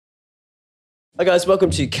Hi guys, welcome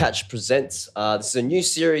to Catch Presents. This is a new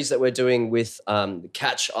series that we're doing with the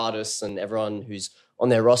Catch artists and everyone who's on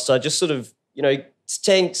their roster. Just sort of,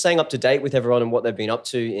 staying up to date with everyone and what they've been up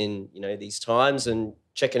to in, these times and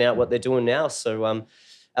checking out what they're doing now. So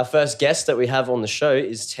our first guest that we have on the show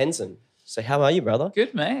is Tenzin. So how are you, brother?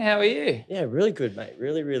 Good, mate. How are you? Yeah, really good, mate.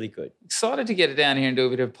 Really, really good. Excited to get it down here and do a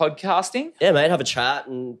bit of podcasting. Yeah, mate, have a chat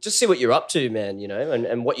and just see what you're up to, man,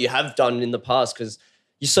 and what you have done in the past because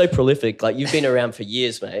you're so prolific. Like, you've been around for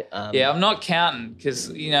years, mate. Yeah, I'm not counting because,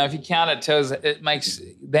 if you count,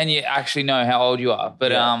 then you actually know how old you are.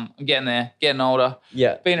 But I'm getting there, getting older.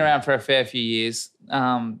 Yeah. Been around for a fair few years.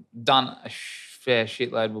 Done a fair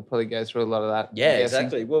shitload. We'll probably go through a lot of that. Yeah,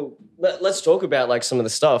 exactly. Well, let's talk about, like, some of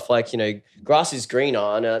the stuff. Like, Grass is Greener.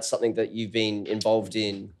 I know that's something that you've been involved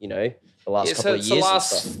in, the last couple of years. So the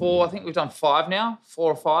last four, I think we've done 5 now,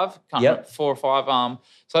 4 or 5. Can't remember, 4 or 5.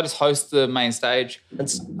 So I just host the main stage. And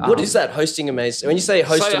what is that, hosting a main stage? When you say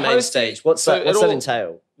host a main stage, what's that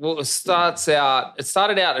entail? Well, it started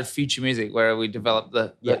out at Future Music where we developed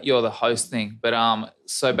the you're the host thing. But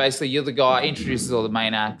so basically you're the guy introduces all the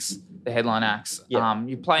main acts, the headline acts. Yeah.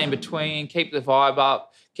 You play in between, keep the vibe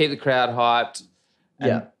up, keep the crowd hyped,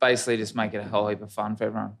 and basically just make it a whole heap of fun for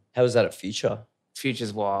everyone. How was that at Future?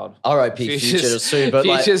 Future's wild. R.I.P. Future soon, but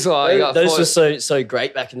Future's wild. Those were so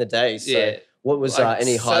great back in the day. So what was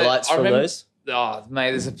any highlights from those? Oh,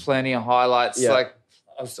 mate, there's plenty of highlights. Yeah. Like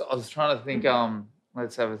I was trying to think.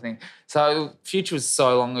 Let's have a think. So Future was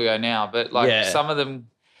so long ago now, but some of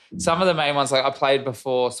the main ones, like I played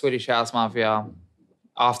before Swedish House Mafia,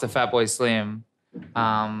 after Fatboy Slim.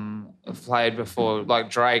 I've played before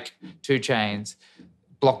like Drake, 2 Chainz,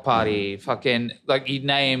 Block Party, fucking like you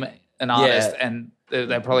name an artist and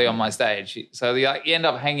they're probably on my stage. So you end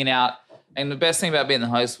up hanging out. And the best thing about being the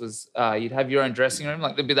host was you'd have your own dressing room.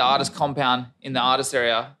 Like there'd be the artist compound in the artist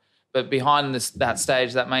area, but behind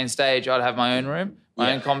that main stage, I'd have my own room,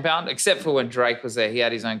 my own compound. Except for when Drake was there, he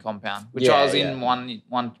had his own compound, which I was in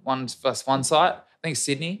one site. I think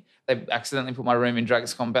Sydney. They accidentally put my room in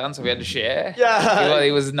Drake's compound, so we had to share. Yeah, he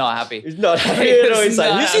was not happy. He's not happy at all. He's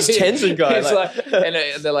like, "Who's this Tenzin guy?"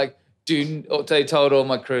 And they're like, they told all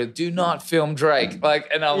my crew, do not film Drake.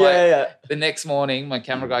 And I'm the next morning, my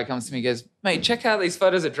camera guy comes to me and goes, mate, check out these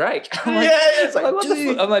photos of Drake. I'm like, it's like, what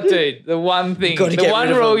dude. I'm like, dude, the one thing, the one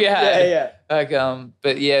rule you had. Yeah.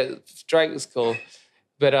 But yeah, Drake was cool.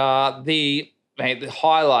 But the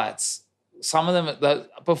highlights, some of them,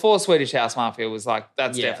 before Swedish House Mafia was like,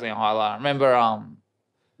 that's definitely a highlight. I remember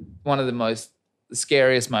one of the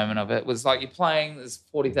scariest moment of it was like you're playing, there's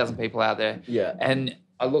 40,000 people out there. Yeah. And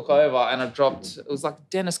I look over and I dropped, it was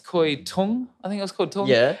like Dennis Coy Tung, I think it was called Tung.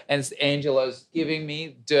 Yeah. And Angelo's giving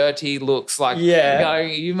me dirty looks like,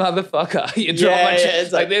 going, you motherfucker, you dropped my shit.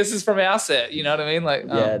 It's like, this is from our set, you know what I mean? Like,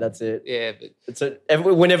 that's it. Yeah.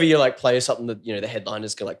 But whenever you like play something that, the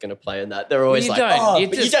headliner's going to play in that, they're always but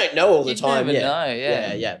you don't know all the time. You never know,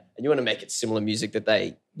 yeah. And you want to make it similar music that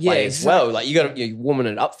they play as well. Like you're warming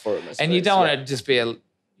it up for them. And you don't want to just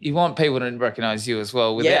you want people to recognize you as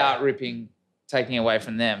well without taking away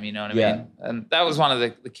from them, you know what I mean? And that was one of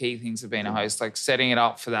the key things of being a host, like setting it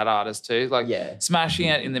up for that artist too, like smashing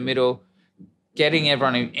it in the middle, getting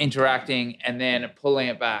everyone interacting, and then pulling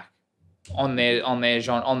it back on their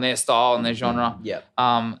genre, on their style, on their genre,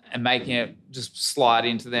 and making it just slide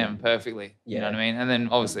into them perfectly. You know what I mean? And then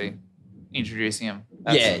obviously introducing them.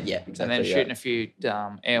 Exactly. And then shooting a few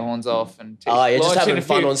air horns off and just having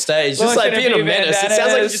fun on stage, just like being a menace. It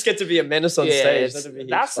sounds like you just get to be a menace on stage.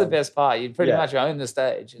 That's the best part. You pretty much own the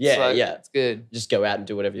stage. It's good. Just go out and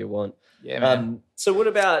do whatever you want. Yeah, man. So what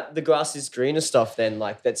about the Grass is Greener stuff then?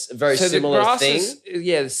 Like that's a very similar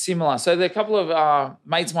thing. Similar. So there are a couple of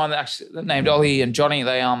mates of mine that actually named Ollie and Johnny.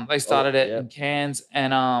 They started it in Cairns,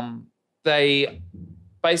 and they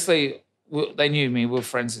basically they knew me. We were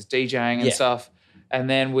friends with DJing and stuff. And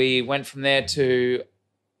then we went from there to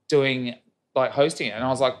doing like hosting it. And I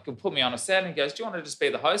was like, put me on a set. And he goes, do you want to just be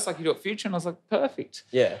the host like you do at Future? And I was like, perfect.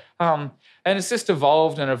 Yeah. And it's just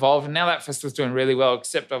evolved. And now that festival's doing really well,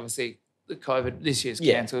 except obviously the COVID this year's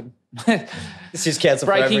cancelled. This year's cancelled.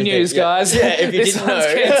 Breaking news, guys. Yeah, if you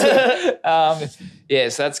didn't know.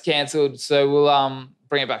 So that's cancelled. So we'll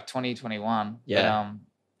bring it back 2021. Yeah. But,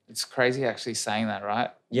 it's crazy actually saying that, right?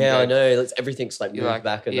 Yeah, I know. Everything's like moved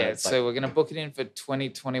back. And so we're going to book it in for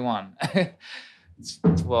 2021.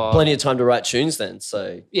 Plenty of time to write tunes then.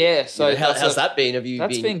 So So how's that been?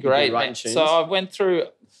 That's been great. Writing tunes? So I went through,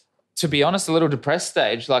 to be honest, a little depressed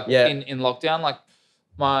stage, like in lockdown. Like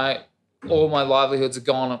all my livelihoods are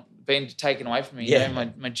gone, been taken away from me. You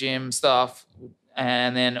know, my gym stuff,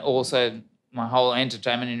 and then also my whole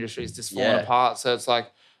entertainment industry is just falling apart. So it's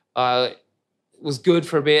like was good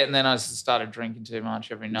for a bit, and then I just started drinking too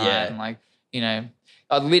much every night, and like, you know,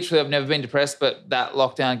 I've never been depressed, but that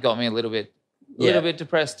lockdown got me a little bit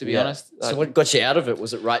depressed, to be honest. Like, so what got you out of it?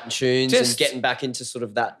 Was it writing tunes and getting back into sort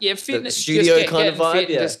of that fitness, the studio kind of vibe?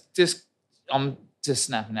 Fit, I'm just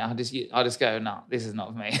snapping out. I just go, no, this is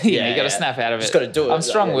not for me. you got to snap out of it. Just got to do it. I'm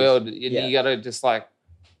strong-willed. You got to just like,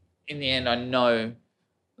 in the end, I know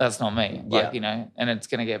that's not me. Like, you know, and it's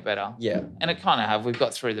going to get better. Yeah. And it kind of have. We've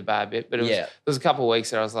got through the bad bit, but there was a couple of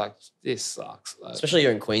weeks there I was like, this sucks. Like, especially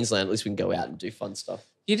you're in Queensland, at least we can go out and do fun stuff.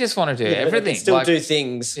 You just want to do everything. Still do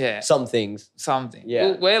things, some things. Something.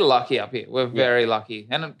 Yeah. We're lucky up here. We're very lucky.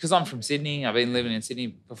 And because I'm from Sydney, I've been living in Sydney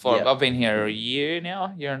before. I've been here a year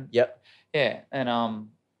now. Yeah. And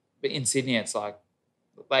but in Sydney, it's like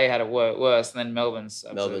they had it worse, and then Melbourne's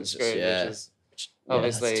screwed, which is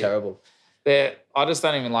obviously that's terrible. I just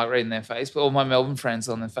don't even like reading their Facebook. All my Melbourne friends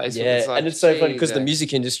on their Facebook. Yeah, it's like, and it's so funny because the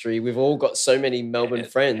music industry, we've all got so many Melbourne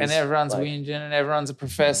friends. And everyone's whinging and everyone's a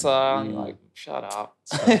professor. And like, shut up.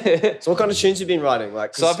 So what kind of tunes have you been writing?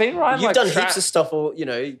 Like, so I've been writing you've done heaps of stuff all,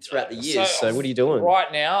 throughout the years. So what are you doing?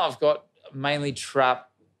 Right now I've got mainly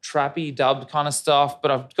trappy dubbed kind of stuff, but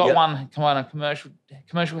I've got one come on a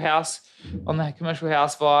commercial house on the commercial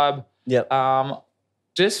house vibe.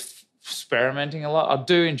 Just experimenting a lot. I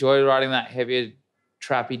do enjoy writing that heavier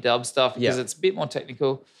trappy dub stuff because it's a bit more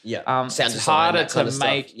technical. Sound design, it's harder to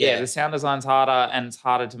make. The sound design's harder, and it's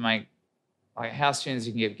harder to make. Like house tunes,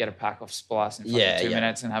 you can get a pack off Splice in 2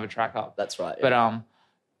 minutes and have a track up. That's right. But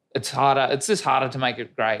it's harder. It's just harder to make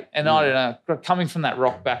it great. And I don't know. Coming from that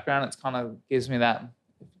rock background, it's kind of gives me that.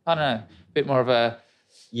 I don't know, a bit more of a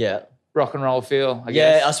rock and roll feel. I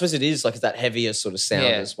guess. Yeah, I suppose it is like that heavier sort of sound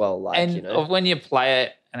as well. Like, and when you play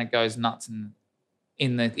it and it goes nuts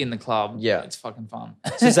in the club, it's fucking fun.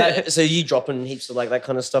 So you dropping heaps of like that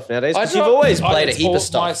kind of stuff nowadays? Because you've always played a heap of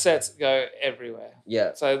stuff. My sets go everywhere.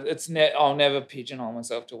 Yeah. So I'll never pigeonhole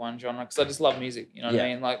myself to one genre because I just love music. You know what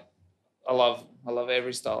I mean? Like I love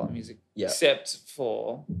every style of music except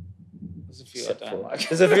for. There's a few I don't like.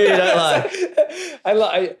 There's a few you don't like.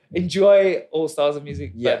 I enjoy all styles of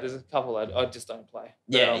music, but there's a couple I just don't play.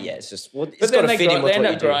 But, it's just it's got to fit in with what you do. They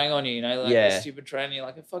end up growing on you, like a stupid trend. You're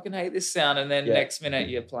like, I fucking hate this sound, and then next minute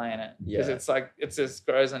you're playing it because it's like it just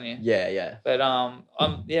grows on you. Yeah. But I'm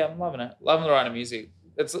loving it. Loving the writing music.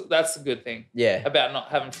 That's a good thing. Yeah. About not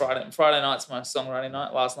having Friday. Friday night's my songwriting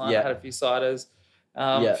night. Last night I had a few ciders,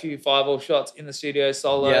 a few fireball shots in the studio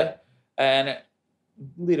solo, and.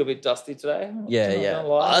 Little bit dusty today.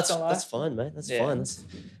 That's fine, mate. That's fine.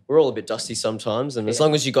 We're all a bit dusty sometimes, and as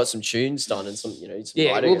long as you got some tunes done and some, some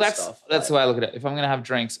writing and stuff. That's the way I look at it. If I'm going to have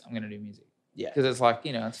drinks, I'm going to do music. Yeah, because it's like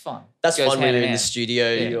it's fun. That's fun when you're in the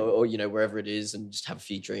studio or wherever it is, and just have a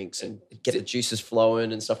few drinks and get the juices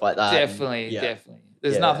flowing and stuff like that. Definitely.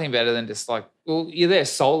 There's nothing better than just like, you're there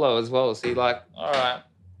solo as well, so you're like, all right.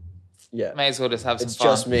 Yeah, may as well just have some fun.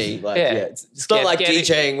 It's just me. Like, it's not like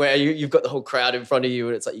DJing where you've got the whole crowd in front of you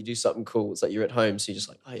and it's like you do something cool. It's like you're at home, so you're just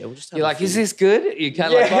like, oh yeah, we'll just have You're like, is this good? You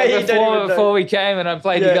can't before we came and I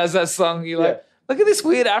played you guys that song, you're like, look at this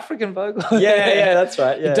weird African vocal. Yeah, that's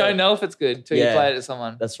right. Yeah. You don't know if it's good until you play it to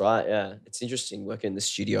someone. That's right, yeah. It's interesting working in the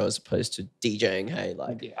studio as opposed to DJing, hey?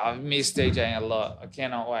 I miss DJing a lot. I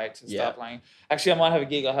cannot wait to start playing. Actually, I might have a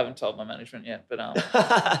gig. I haven't told my management yet, but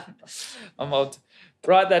I'm old.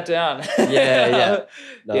 Write that down. I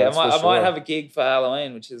might have a gig for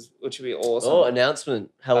Halloween, which would be awesome. Oh,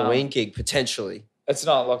 announcement. Halloween gig, potentially. It's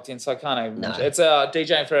not locked in, so I can't even mention it. It's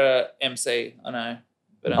DJing for a MC, I know.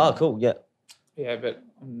 But, cool, yeah. Yeah, but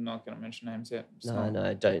I'm not going to mention names yet.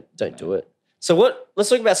 No, don't do it. So let's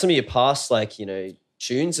talk about some of your past,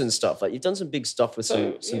 tunes and stuff. Like you've done some big stuff with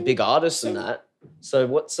some big artists and that. So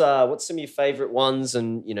what's some of your favorite ones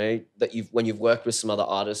and, that when you've worked with some other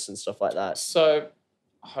artists and stuff like that? So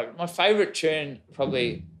my favorite tune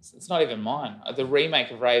probably, it's not even mine. The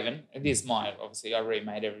remake of Raven, it is mine. Obviously, I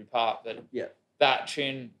remade every part, but that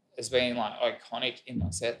tune has been iconic in my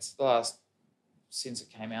sets since it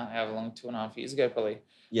came out, however long, 2.5 years ago probably.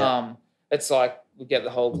 Yeah. It's like we get the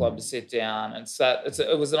whole club to sit down and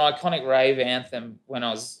it was an iconic rave anthem when I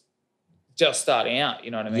was just starting out,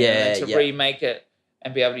 you know what I mean? Yeah, and to remake it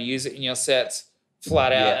and be able to use it in your sets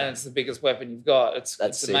flat out and it's the biggest weapon you've got. It's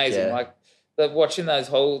amazing. Yeah. Watching the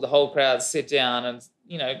whole crowd sit down and,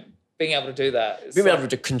 being able to do that. Being able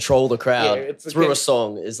to control the crowd through a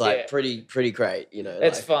song is pretty great,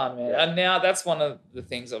 It's fun, man. And now that's one of the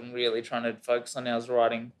things I'm really trying to focus on now is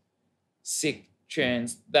writing sick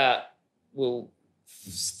tunes that will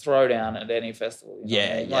throw down at any festival.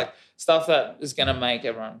 Like stuff that is going to make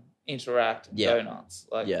everyone interact and go nuts.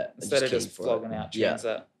 Instead of just flogging out tunes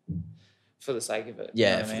that for the sake of it.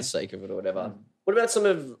 Yeah, for the sake of it or whatever. What about some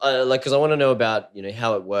of because I want to know about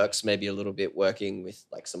how it works, maybe a little bit working with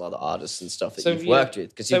like some other artists and stuff that you've worked with,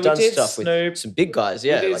 because you've done stuff with some big guys,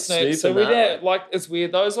 like Snoop. So we did it's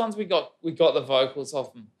weird. Those ones we got the vocals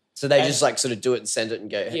off them. So they just like sort of do it and send it and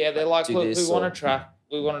go. Yeah, they're like, look, we want a track.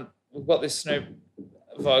 We've got this Snoop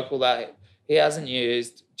vocal that he hasn't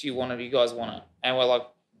used. Do you want it? You guys want it? And we're like,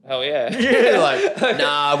 hell yeah. Like,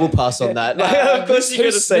 nah, we'll pass on that. Of course you're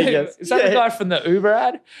going to say yes. Is that the guy from the Uber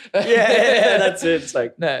ad? yeah, that's it. It's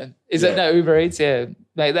like, no. Is it no Uber Eats? Yeah.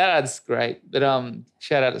 Mate, that ad's great. But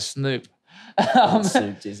shout out to Snoop.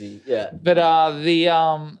 Snoop Dizzy. Yeah. But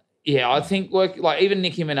I think like even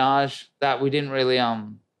Nicki Minaj, that we didn't really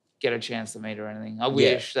get a chance to meet or anything. I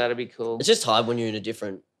wish that'd be cool. It's just hard when you're in a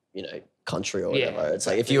different, country or whatever. It's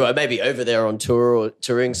like if you were maybe over there on tour or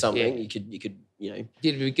touring something, you could it'd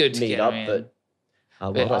be good to meet up,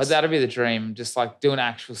 but that'd be the dream. Just like doing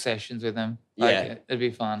actual sessions with them. Like, it'd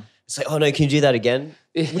be fun. It's like, oh no, can you do that again?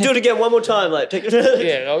 We'll do it again one more time. Like, take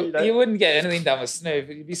it. You wouldn't get anything done with Snoop.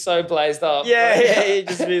 You'd be so blazed up. You'd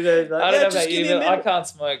just be there. Like, I don't know about you, but I can't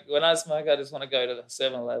smoke. When I smoke, I just want to go to the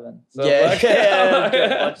 7-Eleven. So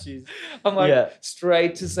I'm like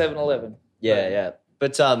straight to 7-Eleven. Yeah.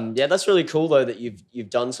 But that's really cool though that you've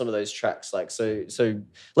done some of those tracks. Like so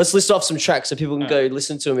let's list off some tracks so people can go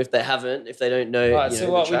listen to them if they haven't, if they don't know. Right. So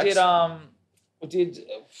what we did.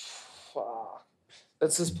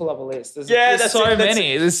 Let's just pull up a list. There's so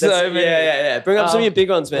many. Yeah. Bring up some of your big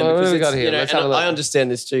ones, man. What have we got here? Let's have a look. I understand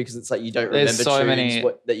this too because it's like you don't remember tunes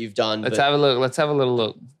that you've done. Let's have a look. Let's have a little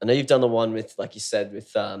look. I know you've done the one with, like you said,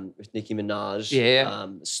 with Nicki Minaj. Yeah.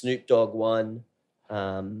 Snoop Dogg one.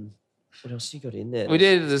 What else you got in there? We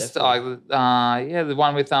did this, the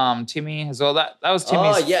one with Timmy as well. That was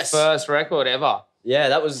Timmy's first record ever. Yeah,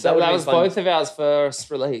 that was both of ours first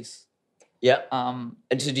release. Yeah. And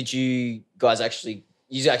so did you guys actually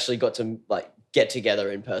got to like get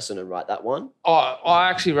together in person and write that one? Oh, I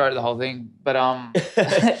actually wrote the whole thing, but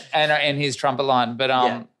and his trumpet line,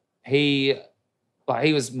 but he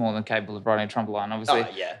was more than capable of writing a trumpet line, obviously. Oh,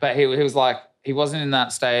 yeah. But he was like, he wasn't in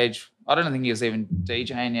that stage. I don't think he was even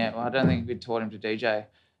DJing yet. I don't think we'd taught him to DJ.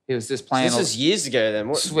 He was just playing. So this is years ago then.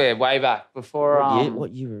 I swear, way back before.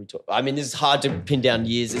 What year were we talking? I mean, it's hard to pin down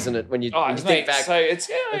years, isn't it? When you think back. So it's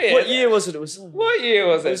What year was it? What year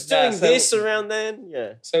was it? He was doing this around then.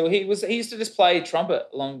 Yeah. So he used to just play trumpet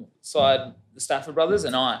alongside the Stafford brothers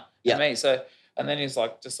and me. So and then he's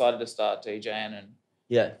like decided to start DJing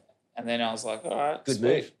and then I was like, all right, good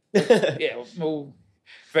move. Well,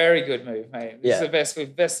 very good move, mate. It's the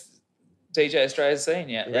best DJ Australia's seen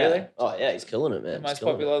yet, really. Oh, yeah, he's killing it, man. The most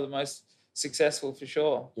popular, the most successful for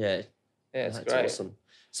sure. Yeah. Yeah, it's great. Awesome.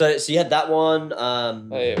 So you had that one.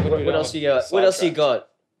 What else you got? What else you got?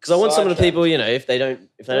 Because I want some of the people, if they don't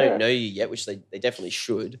know you yet, which they definitely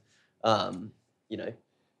should, check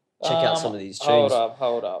out some of these tunes.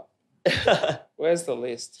 Hold up. Where's the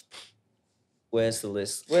list?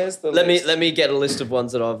 Let me get a list of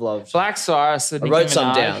ones that I've loved. Black Cyrus. I wrote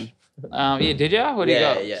some down. Did you? What do you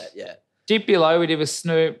got? Yeah. Deep Below we did with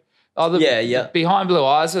Snoop. Behind Blue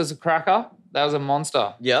Eyes was a cracker. That was a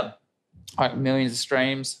monster. Yep. Like millions of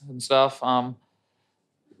streams and stuff.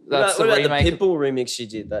 That's what about the Pitbull remix you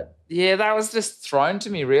did? That was just thrown to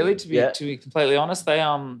me, really, to be completely honest. They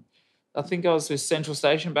I think I was with Central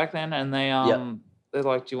Station back then, and they're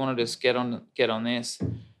like, do you want to just get on this?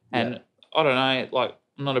 And I don't know, like,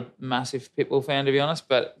 I'm not a massive Pitbull fan, to be honest,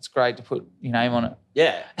 but it's great to put your name on it.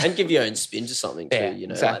 Yeah, and give your own spin to something too,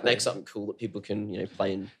 exactly. Like make something cool that people can,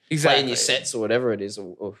 play in your sets or whatever it is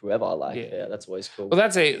or whoever. That's always cool. Well,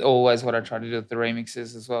 that's always what I try to do with the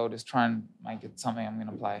remixes as well, just try and make it something I'm going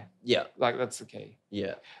to play. Yeah. Like, that's the key.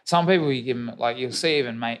 Yeah. Some people you give them, like, you'll see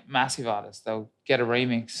even massive artists, they'll get a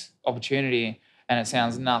remix opportunity and it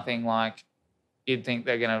sounds nothing like you'd think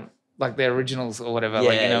they're going to, like their originals or whatever,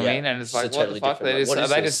 what I mean? And it's like, what totally the fuck? Are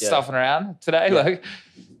they just stuffing around today?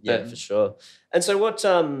 Yeah, for sure. And so what,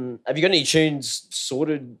 have you got any tunes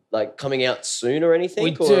sorted, like coming out soon or anything? We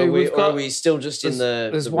do. Or are we still just in the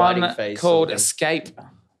writing phase? There's one called Escape.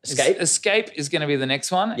 Escape is going to be the next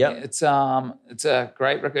one. Yeah. It's a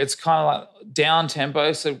great record. It's kind of like down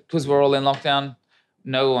tempo. So because we're all in lockdown,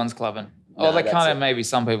 no one's clubbing. They kind of, maybe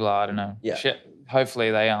some people are, I don't know. Yeah. Shit.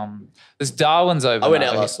 Hopefully they there's Darwin's open. I went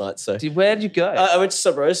out last night, so where did you go? I went to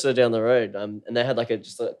Sub Rosa down the road, and they had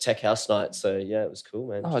just a tech house night. So yeah, it was cool,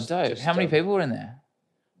 man. Oh, dope! How many people were in there?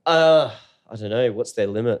 I don't know. What's their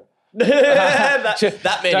limit?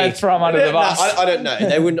 that many. Don't throw them under the bus. I don't know.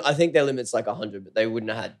 They wouldn't. I think their limit's like 100, but they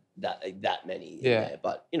wouldn't have had that many in there.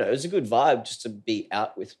 But, you know, it was a good vibe just to be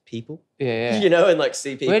out with people. Yeah. You know, and like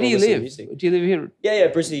see people. Where do you live? Music. Do you live here?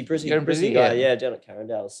 Yeah, Brizzy. You're in Brizzy? Yeah, down at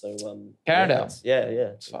Carindale. So Carindale?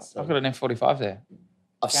 Yeah. I've got an F45 there.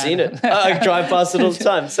 I've seen it. I drive past it all the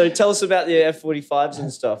time. So tell us about the F45s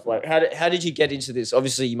and stuff. Like, how did you get into this?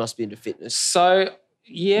 Obviously, you must be into fitness. So,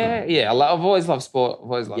 yeah. I've always loved sport.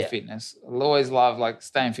 I've always loved fitness. I've always loved, like,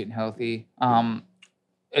 staying fit and healthy.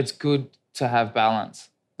 It's good to have balance.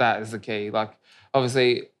 That is the key. Like,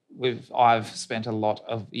 obviously, I've spent a lot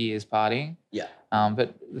of years partying. Yeah.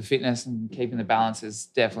 But the fitness and keeping the balance is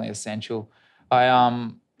definitely essential.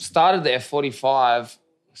 I started the F45.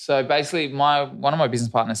 So basically, one of my business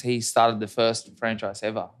partners, he started the first franchise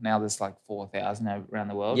ever. Now there's like 4,000 around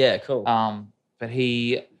the world. Yeah, cool. But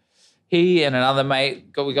he and another mate,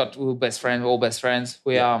 we were best friends, all best friends.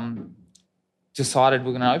 We decided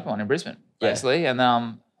we're going to open one in Brisbane, basically. And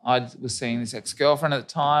I was seeing this ex-girlfriend at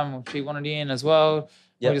the time. She wanted in as well.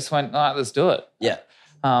 We just went, all right, let's do it. Yeah.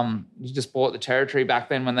 You just bought the territory back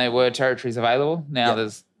then when there were territories available. Now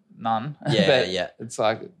there's none. Yeah. It's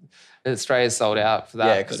like Australia's sold out for that.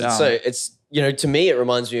 Yeah, because it's, you know, to me it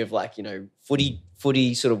reminds me of like, you know, footy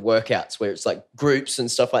sort of workouts where it's like groups and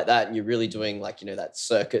stuff like that, and you're really doing like, you know, that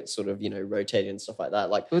circuit sort of, you know, rotating and stuff like that.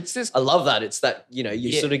 Like, I love that. It's that, you know,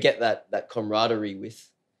 you sort of get that camaraderie with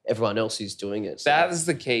everyone else who's doing it. So. That is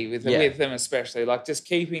the key with them especially, like just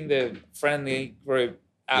keeping the friendly group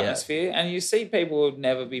atmosphere. And you see people who would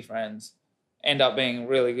never be friends end up being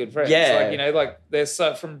really good friends. Like, you know, like they're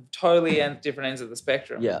so from totally different ends of the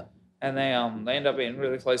spectrum. Yeah. And they end up being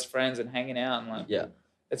really close friends and hanging out and like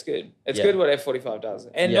it's good. It's Yeah. good what F45 does.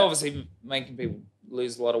 And obviously making people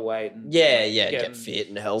lose a lot of weight and get fit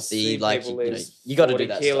and healthy. Like, you know, you got to do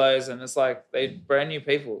that kilos stuff. And it's like they're brand new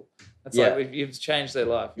people. It's like you've changed their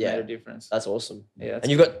life. You made a difference. That's awesome. Yeah, and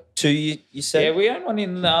you've got two, you said? Yeah, we own one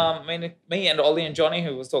in me and Ollie and Johnny,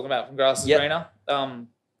 who was talking about from Grass Arena.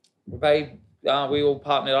 We all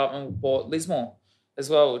partnered up and bought Lismore as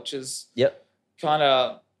well, which is kind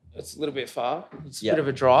of, it's a little bit far. It's a bit of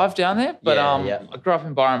a drive down there. But I grew up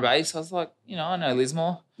in Byron Bay, so I was like, you know, I know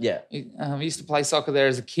Lismore. Yeah. I used to play soccer there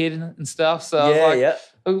as a kid and stuff. So I was like,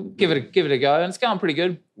 I'll give it a go. And it's going pretty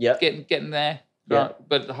good. Yeah. Getting there. Yeah.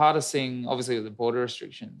 But the hardest thing, obviously, with the border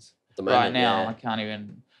restrictions. At the moment, right now, I can't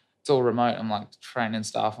even, it's all remote. I'm like training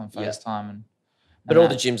staff on FaceTime. But all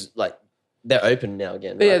the gyms, like, they're open now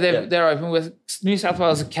again. Right? Yeah, they're open. With New South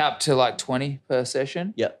Wales are capped to like 20 per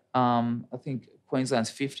session. Yeah. I think Queensland's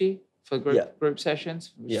 50 for group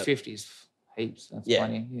sessions. 50 is heaps. That's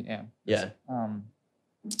plenty. Yeah. Yeah.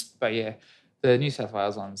 But yeah, the New South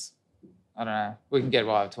Wales ones, I don't know. We can get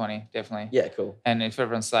by with 20, definitely. Yeah, cool. And if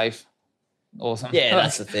everyone's safe, awesome. Yeah,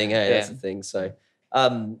 that's the thing. Hey, that's the thing. So,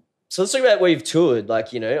 so let's talk about where you've toured.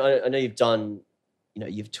 Like, you know, I know you've done, you know,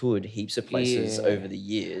 you've toured heaps of places over the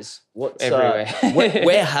years. What's everywhere?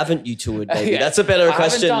 where haven't you toured? Maybe that's a better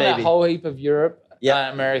question. I haven't done maybe a whole heap of Europe,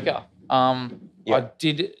 America. I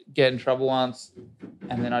did get in trouble once,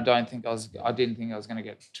 and then I didn't think I was going to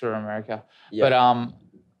get to tour America. But I've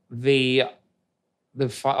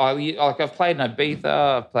played in Ibiza,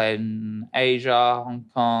 I've played in Asia, Hong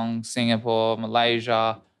Kong, Singapore,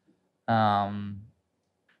 Malaysia.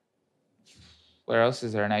 Where else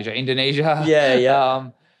is there in Asia? Indonesia.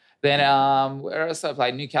 Then where else I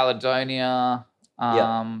played? New Caledonia,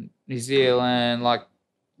 New Zealand. Like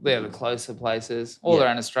they're the closer places. All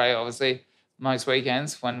around Australia, obviously. Most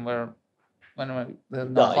weekends when the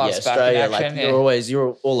nightlife's back in action. Like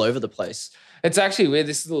you're all over the place. It's actually weird.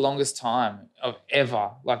 This is the longest time of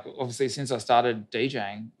ever, like obviously since I started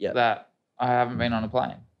DJing, that I haven't been on a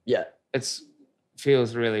plane. Yeah.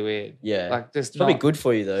 Feels really weird. Yeah. Like just probably good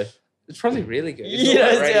for you though. It's probably really good. It's all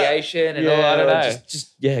like radiation and all, I don't know.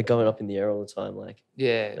 Just going up in the air all the time. Like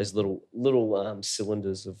those little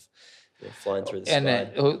cylinders of flying through the sky.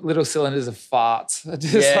 And little cylinders of farts.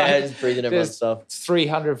 Just breathing everyone's stuff.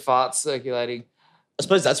 300 farts circulating. I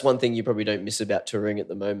suppose that's one thing you probably don't miss about touring at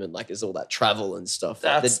the moment, like is all that travel and stuff.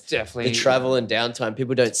 That's definitely... The travel and downtime.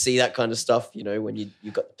 People don't see that kind of stuff, you know, when you've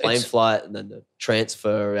got the plane flight and then the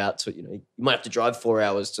transfer out to, you know, you might have to drive 4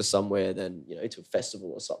 hours to somewhere, then, you know, to a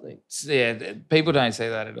festival or something. Yeah, people don't see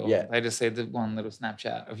that at all. Yeah. They just see the one little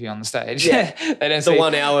Snapchat of you on the stage. Yeah. They don't see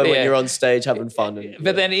 1 hour when you're on stage having fun.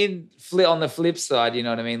 But then on the flip side, you know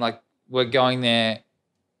what I mean? Like we're going there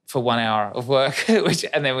for 1 hour of work,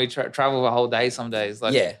 and then we travel a whole day some days.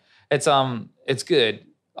 Like, it's good.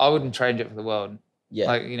 I wouldn't change it for the world. Yeah,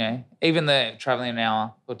 like you know, even the traveling an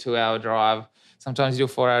hour or 2 hour drive. Sometimes you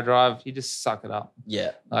do a 4 hour drive. You just suck it up.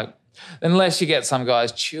 Yeah, like unless you get some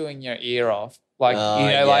guys chewing your ear off, like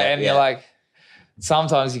you're like,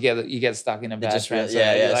 sometimes you get stuck in a bad trance.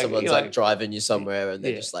 Someone's like driving you somewhere, and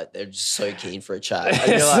they're just so keen for a chat.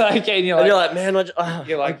 And you're like, you're like, man,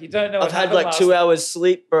 you're like, you don't know. I've had like 2 hours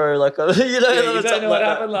sleep, bro. Like, you don't know what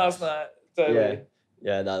happened last night. Totally.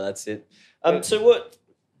 Yeah, no, that's it. So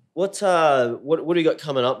what do you got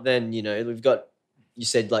coming up then? You know, we've got, you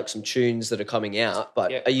said like some tunes that are coming out,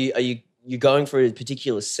 but are you going for a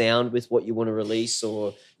particular sound with what you want to release,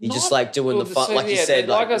 or you just like doing the fun, like you said,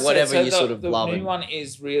 like whatever you sort of love? The new one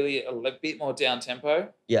is really a bit more down tempo,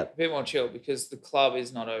 a bit more chill, because the club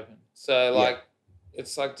is not open. So like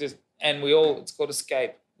it's like just, and it's called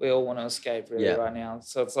Escape. We all want to escape really right now.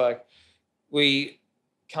 So it's like we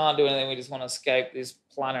can't do anything. We just want to escape this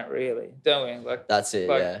planet, really, don't we? Like that's it.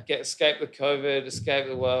 Like escape the COVID, escape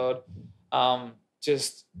the world.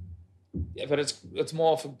 But it's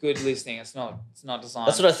more for good listening. It's not designed.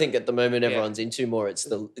 That's what I think at the moment everyone's into more. It's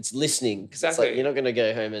listening. Exactly. It's like you're not going to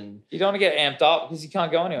go home and you don't want to get amped up because you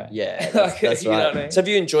can't go anywhere. Yeah, that's right. You know what I mean? So have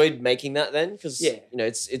you enjoyed making that then? Because you know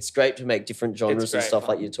it's great to make different genres and stuff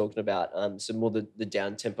like you're talking about. So more the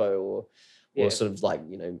down tempo or sort of like,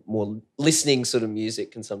 you know, more listening sort of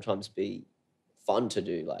music can sometimes be fun to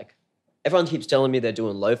do. Like everyone keeps telling me they're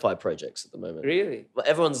doing lo-fi projects at the moment. Really? But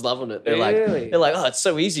everyone's loving it. They're like, oh, it's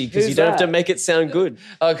so easy because you don't have to make it sound good.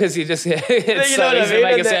 Oh, because you just it's you so easy to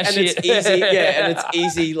make it sound shit. It's easy, and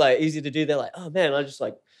it's easy to do. They're like, oh man, I just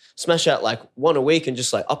like smash out like one a week and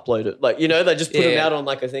just like upload it. Like, you know, they just put them out on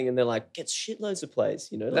like a thing and they're like, gets shitloads of plays,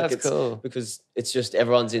 you know. Like that's cool. Because it's just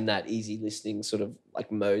everyone's in that easy listening sort of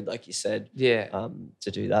like mode, like you said. Yeah.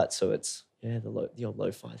 To do that. So it's the old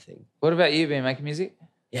lo-fi thing. What about you, been making music?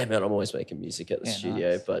 Yeah, man, I'm always making music at the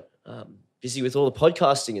studio, but busy with all the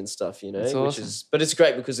podcasting and stuff, you know. That's awesome. But it's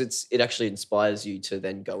great because it actually inspires you to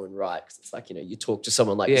then go and write. Because it's like, you know, you talk to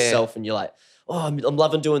someone like yourself and you're like, oh, I'm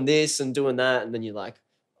loving doing this and doing that, and then you're like,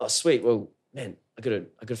 oh, sweet, well, man, I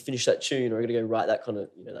gotta finish that tune, or I gotta go write that kind of,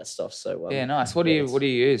 you know, that stuff. So nice. What do you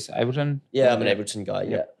use? Ableton? Yeah, I'm an Ableton guy.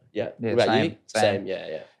 Yeah. What about you? Same.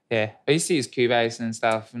 Yeah, I used to use Cubase and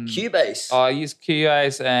stuff. And Cubase? I used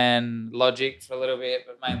Cubase and Logic for a little bit,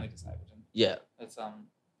 but mainly just Ableton. Yeah. It's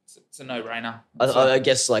a no-brainer. I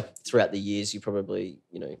guess like throughout the years, you probably,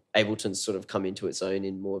 you know, Ableton's sort of come into its own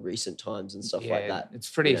in more recent times and stuff like that. It's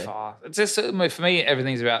pretty fast. It's just, for me,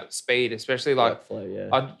 everything's about speed, especially like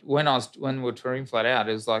workflow, when we were touring flat out,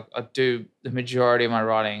 it was like I'd do the majority of my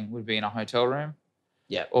writing would be in a hotel room.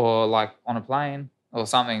 Yeah. Or like on a plane or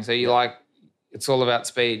something. So you like, it's all about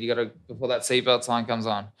speed. You got to, before that seatbelt sign comes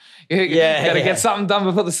on. You got to get something done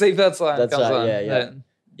before the seatbelt sign comes on.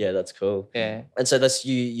 Yeah, that's cool. Yeah. And so that's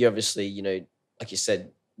you obviously, you know, like you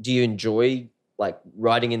said, do you enjoy like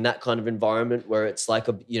writing in that kind of environment where it's like,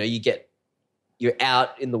 you're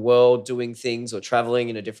out in the world doing things or traveling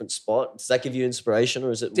in a different spot? Does that give you inspiration,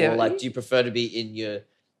 or is it more like, do you prefer to be in your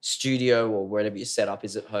studio or wherever your setup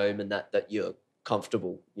is at home and that you're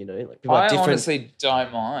comfortable, you know? Like I honestly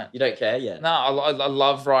don't mind. You don't care? Yeah. No, I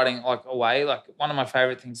love writing like away. Like one of my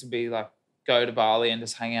favorite things would be like go to Bali and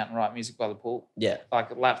just hang out and write music by the pool. Yeah. Like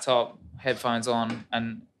a laptop, headphones on,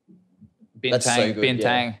 and bin That's tang, so good, bin yeah.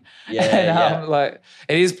 tang. Yeah, like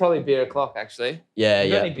it is probably beer o'clock actually. Yeah,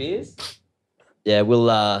 you got any beers? Yeah, we'll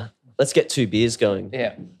let's get 2 beers going.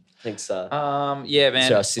 Yeah. Thanks. Yeah,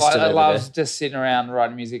 man. I love just sitting around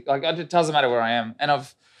writing music. Like it doesn't matter where I am. And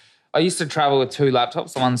I used to travel with 2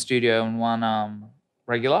 laptops, one studio and one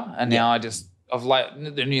regular. And now I've like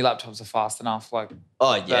the new laptops are fast enough. Like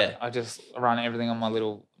I just run everything on my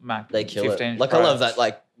little Mac. They kill 15 it. Like Pro. I love that.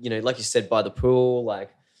 Like, you know, like you said, by the pool. Like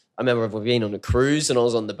I remember I've been on a cruise and I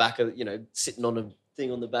was on the back of, you know, sitting on a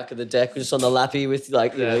thing on the back of the deck, just on the lappy with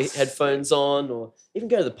like you know, headphones on, or even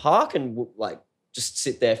go to the park and like just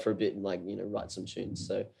sit there for a bit and like, you know, write some tunes.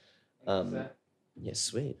 So, yeah,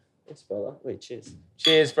 sweet. Thanks, brother. Wait, cheers.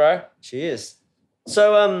 Cheers, bro. Cheers.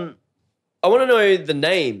 So, I want to know the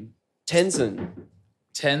name Tenzin.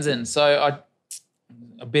 Tenzin. So,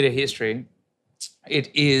 a bit of history.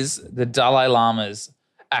 It is the Dalai Lama's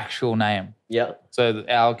actual name. Yeah. So,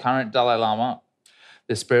 our current Dalai Lama,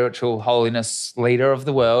 the spiritual holiness leader of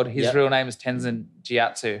the world, his real name is Tenzin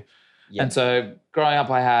Gyatso. Yep. And so, growing up,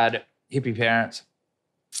 I had hippie parents,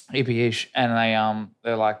 hippie-ish, and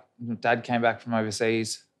they're like, Dad came back from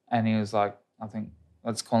overseas, and he was like, I think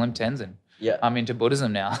let's call him Tenzin. Yeah, I'm into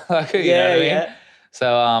Buddhism now. You know what I mean?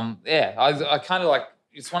 So I kind of like,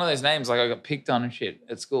 it's one of those names like I got picked on and shit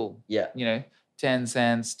at school. Yeah, you know, 10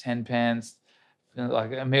 cents, 10 pence,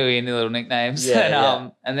 like a million little nicknames.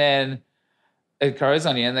 And then it grows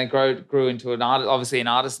on you, and then grew into an artist, obviously an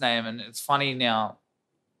artist name, and it's funny now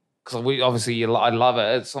because I love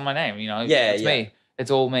it. It's on my name, you know. It's me.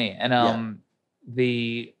 It's all me, and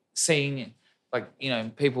the seeing like, you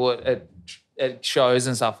know, people at shows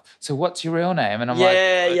and stuff. So what's your real name? And I'm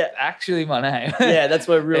actually my name. Yeah, that's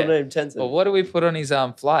my real name, Tenzin. Well, what do we put on his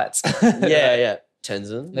flights?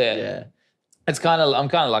 Tenzin. Yeah. It's I'm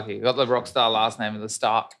kind of lucky. I got the rock star last name of the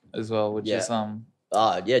Stark as well, which is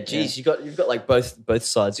geez, you've got like both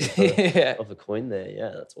sides of the coin there.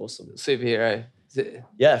 Yeah, that's awesome. Superhero.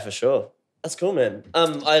 Yeah, for sure. That's cool, man.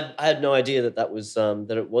 I had no idea that was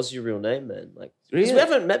that it was your real name, man. Like, really? We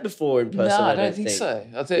haven't met before in person. No, I don't think so.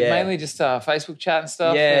 I think mainly just Facebook chat and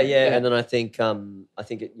stuff. Yeah. And then I think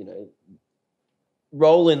it, you know,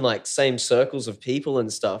 roll in like same circles of people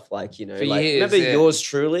and stuff. Like, you know, for like years, remember yours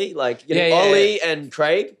truly, like, you know, Ollie and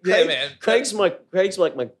Craig. Man. Craig's like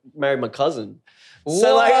married my cousin. What?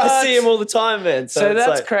 So like I see him all the time, man. So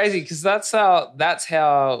that's like, crazy because that's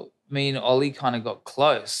how me and Ollie kind of got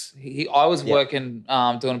close. I was working,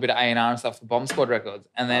 doing a bit of A&R and stuff for Bomb Squad Records,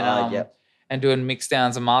 and then and doing mix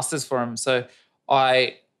downs and masters for him. So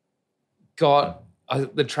I got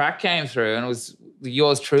the track came through, and it was the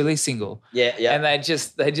Yours Truly single. Yeah. And they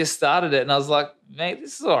just started it, and I was like, mate,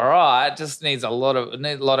 this is all right. It just needs a lot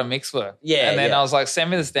of mix work. Yeah. And then I was like,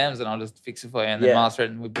 send me the stems, and I'll just fix it for you, and then master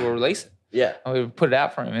it, and we'll release it. Yeah. And we put it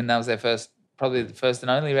out for him, and that was their probably the first and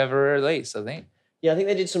only ever release, I think. Yeah, I think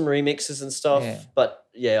they did some remixes and stuff, but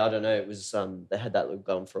I don't know. It was they had that look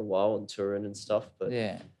going for a while on touring and stuff, but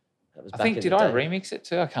that was back did I remix it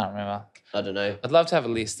too? I can't remember. I don't know. I'd love to have a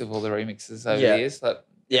list of all the remixes over the years. Like,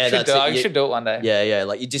 you should do it one day. Yeah,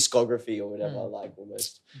 like your discography or whatever, like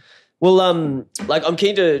almost. Well, like I'm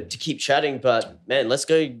keen to keep chatting, but man, let's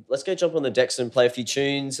go jump on the decks and play a few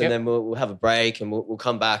tunes, and then we'll have a break, and we'll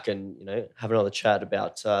come back and, you know, have another chat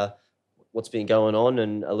about what's been going on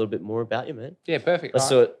and a little bit more about you, man. Yeah, perfect. Let's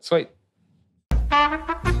do it. Sweet.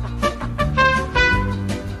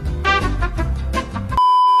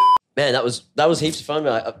 Man, that was heaps of fun.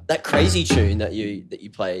 Like, that crazy tune that you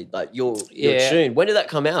played, like your tune. When did that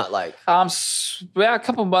come out? Like, about a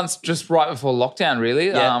couple of months just right before lockdown, really.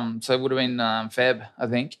 Yeah. So it would have been Feb, I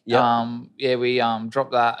think. Yeah. We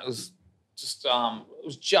dropped that. It was just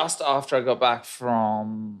after I got back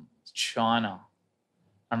from China.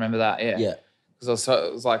 I remember that, yeah. Because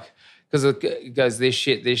it was like, because it goes, this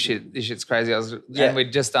shit's crazy. And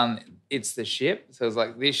we'd just done It's the Ship. So it was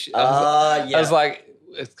like this. I was like,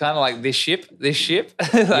 it's kind of like this ship. Like, almost.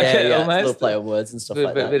 A little play on words and stuff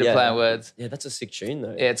like that. Bit of play on words. Yeah, that's a sick tune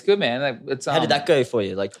though. Yeah, it's good, man. How did that go for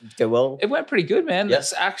you? Like, go well? It went pretty good, man.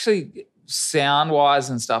 It's actually sound-wise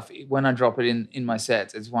and stuff, when I drop it in my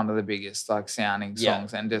sets, it's one of the biggest like sounding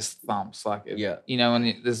songs and just thumps. Like, you know,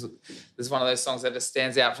 when there's one of those songs that just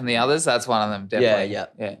stands out from the others, that's one of them, definitely. Yeah.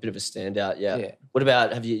 Bit of a standout, yeah. What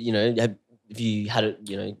about, have you had it,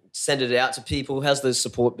 you know, send it out to people? How's the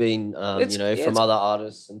support been, from other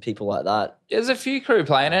artists and people like that? There's a few crew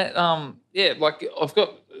playing it. Like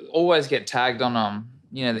always get tagged on,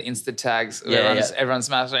 you know, the Insta tags. Everyone's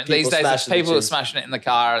smashing it. These days, people are smashing it in the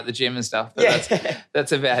car at the gym and stuff. But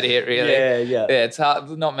that's about it, really. Yeah. It's hard.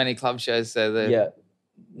 Not many club shows, so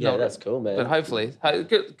that's cool, man. But hopefully,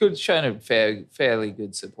 good showing a fairly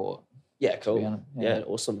good support. Yeah, cool. Yeah,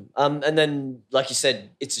 awesome. And then, like you said,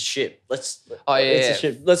 It's a Ship. It's a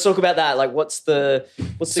ship. Let's talk about that. Like, what's the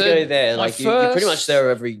go there? Like, you're pretty much there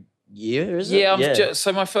every year, is it?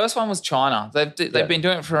 So my first one was China. They've been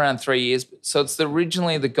doing it for around 3 years. So it's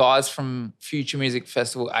originally the guys from Future Music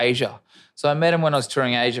Festival Asia. So I met them when I was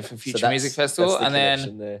touring Asia for Future Music Festival, and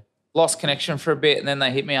then lost connection for a bit, and then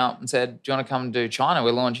they hit me up and said, "Do you want to come and do China?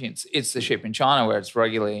 We're launching It's the Ship in China, where it's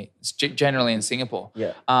generally in Singapore."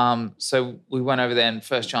 Yeah. So we went over there, and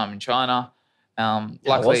first time in China. Luckily,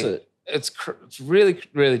 how was it? It's really,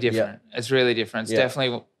 really different. Yeah. It's really different. It's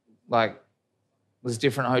definitely like, there's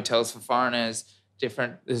different hotels for foreigners.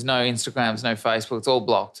 There's no Instagrams, no Facebook. It's all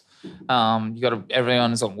blocked.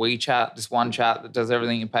 Everyone is on WeChat, just one chat that does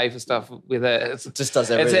everything. You pay for stuff with it. It just does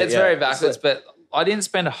everything. It's very backwards, but I didn't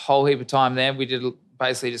spend a whole heap of time there. We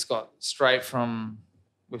basically just got straight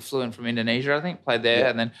we flew in from Indonesia, I think, played there,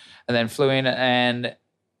 and then flew in and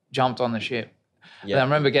jumped on the ship. Yeah. And I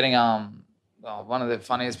remember getting one of the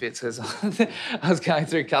funniest bits was I was going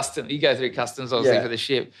through customs. You go through customs, obviously, for the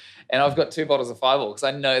ship, and I've got 2 bottles of Fireball because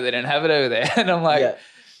I know they don't have it over there, and I'm like,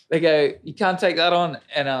 they go, "You can't take that on,"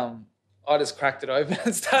 and I just cracked it open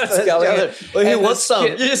and started sculling it. Well, who wants some?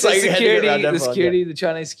 You're just like the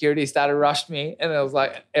Chinese security rushed me, and it was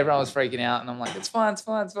like everyone was freaking out, and I'm like, it's fine. It's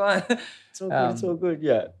all good. It's all good.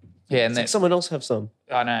 Yeah. Yeah, and then someone else have some.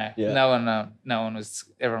 I know. Yeah. No one was.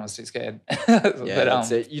 Everyone was too scared.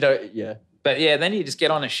 That's it. You don't. Yeah. But yeah, then you just get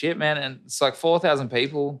on a ship, man, and it's like 4,000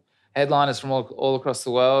 people, headliners from all across the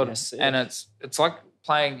world, and it's like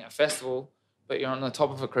playing a festival, but you're on the top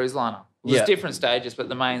of a cruise liner. There's different stages, but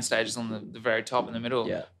the main stage is on the very top in the middle.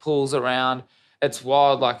 Yeah. Pools around. It's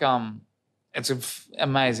wild. Like it's an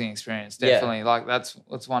amazing experience. Definitely. Like that's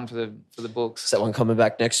one for the books. Is that one coming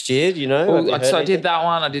back next year? Do you know? Well, so I did that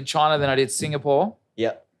one. I did China. Then I did Singapore.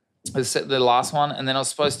 Yeah. The last one, and then I was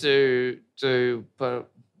supposed to do, but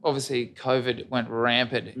obviously COVID went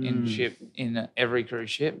rampant in every cruise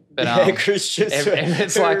ship. But cruise ships.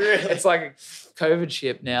 it's like a COVID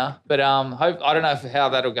ship now. But I don't know how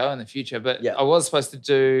that'll go in the future. But I was supposed to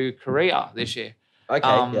do Korea this year.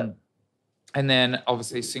 Okay. And then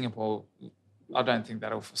obviously Singapore. I don't think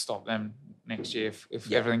that'll stop them next year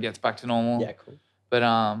if everything gets back to normal. Yeah, cool.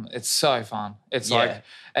 But it's so fun. It's like,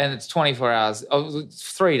 and it's 24 hours.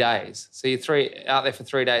 It's 3 days. So you're out there for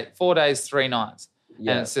 3 days, 4 days, 3 nights.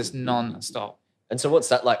 Yeah. And it's just non-stop. And so what's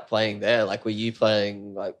that like playing there? Like, were you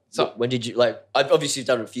playing like, so when did you like, I've obviously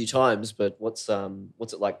done it a few times, but what's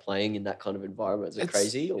it like playing in that kind of environment? Is it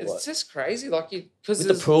crazy or what? It's just crazy. Like because with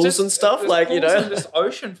the pools and stuff, like, you know, just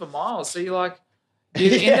ocean for miles. So you're like,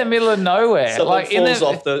 you're in the middle of nowhere. Someone like falls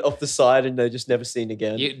off the side and they're just never seen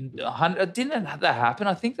again. Didn't that happen?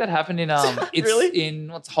 I think that happened in really? in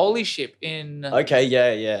what's Holy Ship in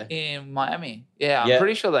in Miami. Yeah, I'm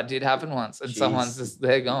pretty sure that did happen once. And someone's just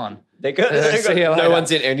they're gone. No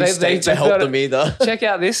one's in any state to help them either. Check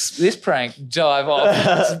out this prank. Dive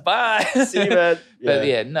off. Bye. See you, man.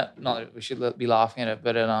 But not we should be laughing at it.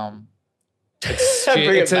 But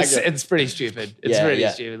it's pretty stupid. It's pretty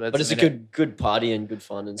stupid. But it's a good party and good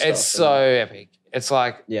fun and stuff. It's so epic. It's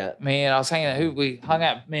like me and I was hanging out. We hung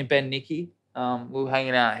out. Me and Ben Nicky. We were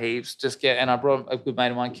hanging out heaps. And I brought a good mate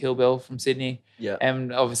of mine, Kill Bill from Sydney. Yeah.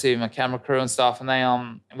 And obviously my camera crew and stuff. And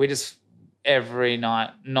they we just every night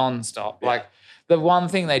non-stop. Yeah. Like the one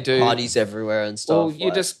thing they do, parties everywhere and stuff. Well,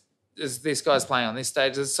 you just this guy's playing on this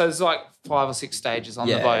stage. So there's like 5 or 6 stages on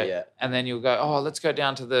the boat. Yeah. And then you'll go, let's go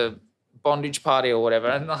down to the bondage party or whatever,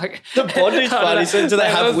 and like the bondage party. So do they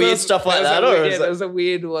have weird stuff like that, or it was a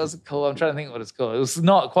weird? What's it called? I'm trying to think what it's called. It was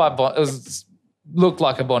not quite. It was looked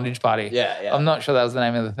like a bondage party. Yeah. I'm not sure that was the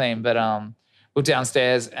name of the theme, but we're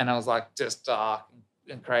downstairs, and I was like just dark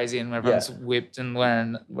and crazy, and everyone's whipped and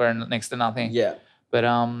wearing next to nothing. Yeah. But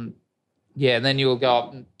and then you'll go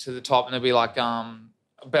up to the top, and there'll be like a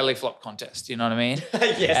belly flop contest. You know what I mean?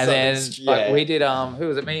 Yes. And then we did who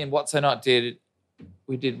was it? Me and What's Her Not did.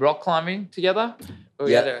 We did rock climbing together.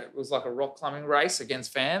 It was like a rock climbing race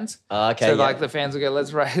against fans. Okay. So like the fans would go,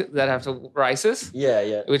 let's race. They'd have to race us.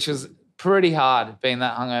 Yeah. Which was pretty hard being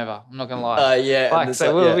that hungover. I'm not gonna lie. Like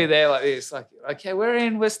so we'll be there like this. Like okay, we're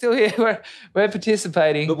in. We're still here. We're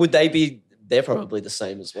participating. But would they be? They're probably the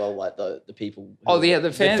same as well. Like the people.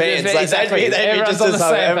 The fans. Exactly. Everyone's on the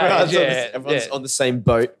same page. Everyone's on the same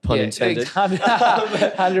boat. Pun intended.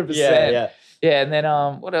 100%. Yeah. And then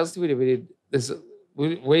what else did we do? We did this.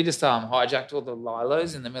 We just hijacked all the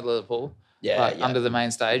lilos in the middle of the pool, under the main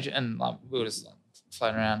stage, and like we were just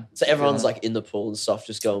floating around. So everyone's like in the pool and stuff,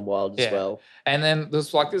 just going wild as well. And then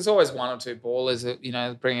there's always 1 or 2 ballers that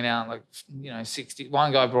bringing out 60.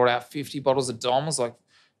 One guy brought out 50 bottles of Dom, was like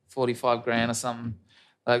 45 grand or something,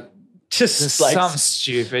 like. Just like something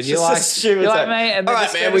stupid. You're like, mate, and all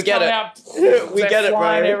right, man, we get it. We get it, bro.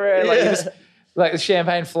 Everywhere, like the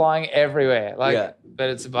champagne flying everywhere, but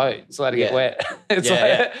it's a boat. It's allowed to get wet.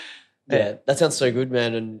 That sounds so good,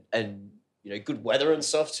 man, and good weather and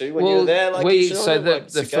stuff too when you're there. Like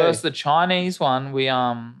the Chinese one, we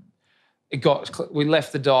left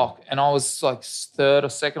the dock, and I was like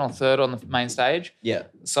second or third on the main stage. Yeah.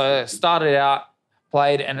 So started out,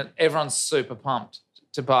 played, and everyone's super pumped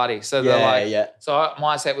to party. So they're So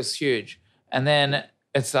my set was huge, and then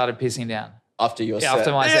it started pissing down. After your set.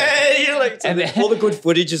 After my set. You're like, all the good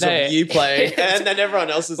footages of you playing, and then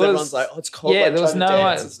everyone's like, it's cold. Yeah, there was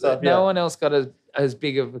no one else got as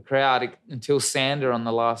big of a crowd until Sander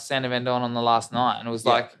Vendon on the last night, and it was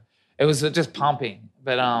like, it was just pumping.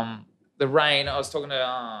 But the rain, I was talking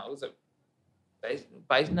to, was it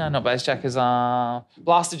not Bass Jackers,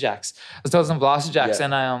 Blaster Jacks. I was talking to some Blaster Jacks,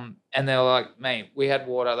 and they were like, mate, we had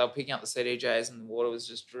water. They were picking up the CDJs, and the water was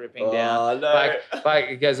just dripping down. No.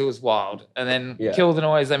 Like it was wild. And then Kill the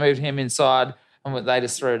Noise, they moved him inside, and they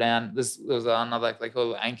just threw down. There was another, they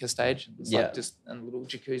call it anchor stage. It's like just and little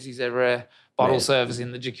jacuzzis everywhere, bottle service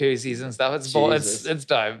in the jacuzzis and stuff. It's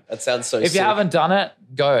dope. That sounds so If you haven't done it,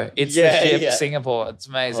 go. It's the ship, Singapore. It's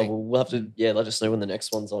amazing. We'll have to, let us know when the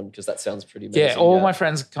next one's on, because that sounds pretty amazing. Yeah, all my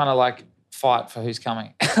friends kind of like fight for who's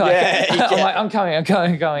coming. I'm like, I'm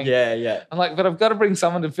coming. Yeah. I'm like, but I've got to bring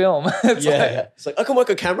someone to film. It's like, I can work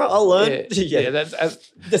a camera. I'll learn.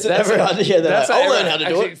 That's everyone. I'll learn how to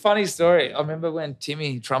do it. Funny story. I remember when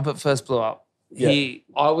Timmy Trumpet first blew up.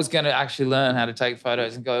 I was going to actually learn how to take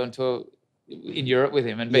photos and go on tour in Europe with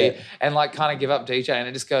him and be and like kind of give up DJing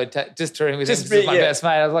and just go just touring with him because he's my best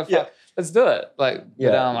mate. I was like, fuck, let's do it. Like,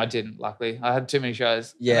 but I didn't. Luckily, I had too many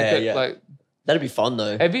shows. Like, that'd be fun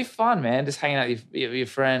though. It'd be fun, man. Just hanging out with your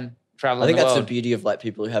friend, traveling. I think the that's world. the beauty of like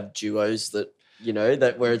people who have duos that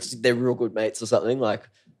that where they're real good mates or something. Like,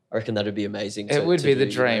 I reckon that'd be amazing. It would be the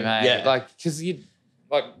dream, eh? Yeah, like because you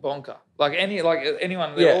like Bonker, like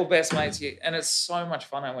anyone, they're all best mates, and it's so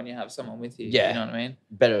much funner when you have someone with you. Yeah, you know what I mean.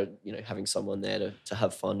 Better, having someone there to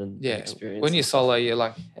have fun and experience. When you're solo, you're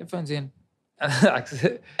like headphones in,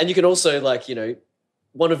 and you can also like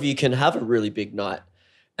one of you can have a really big night.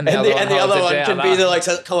 And the other one can be like,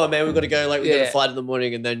 come on, man, we've got to go. Like, we've got a flight in the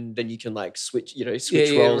morning, and then you can like switch roles.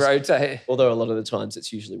 Rotate. Although a lot of the times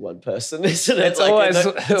it's usually one person, isn't it? It's always,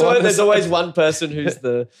 there's always one person who's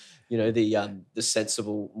the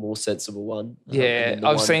sensible, more sensible one. Yeah,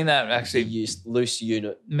 I've seen that actually. Loose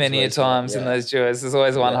unit many a times in those duos. There's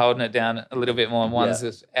always one holding it down a little bit more, and one's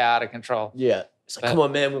just out of control. Yeah. It's like, come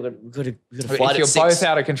on, man, we've got to fly. If you're both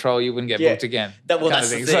out of control, you wouldn't get booked again. That's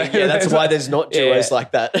the thing. Yeah, that's why there's not duos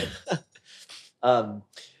like that.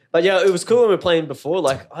 But yeah, it was cool when we were playing before.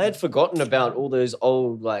 Like, I had forgotten about all those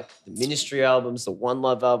old, like, the Ministry albums, the One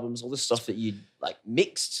Love albums, all the stuff that you like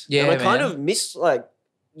mixed. Yeah, and I kind of miss, like,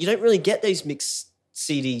 you don't really get these mixed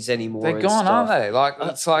CDs anymore. They're gone, aren't they? Like,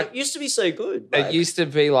 it's like it used to be so good. It used to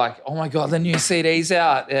be like, oh my god, the new CD's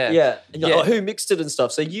out. Yeah. And like, who mixed it and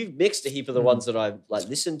stuff? So you've mixed a heap of the ones that I like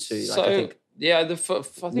listened to. Like, so I think the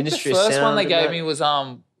first one they gave me was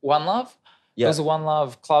One Love. Yeah. It was a One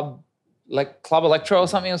Love Club Electro or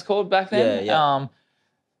something it was called back then. Yeah.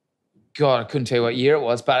 God, I couldn't tell you what year it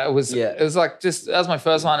was, but it was like just that was my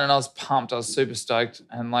first one, and I was pumped. I was super stoked,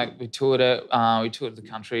 and like we toured the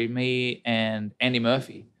country, me and Andy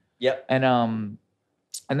Murphy. Yep. And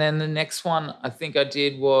then the next one I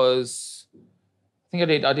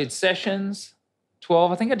did Sessions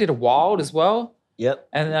 12. I think I did a Wild as well. Yep.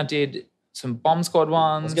 And then I did some Bomb Squad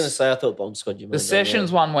ones. I was going to say I thought Bomb Squad. The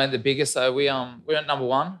Sessions one went the biggest, though. We went number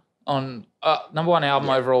one on number one album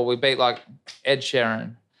overall. We beat like Ed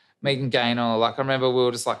Sheeran, Megan Gaynor. Like, I remember we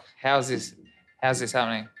were just like, how's this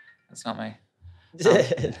happening? That's not me.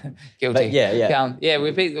 Guilty. But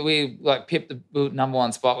we pipped the number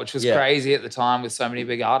one spot, which was crazy at the time with so many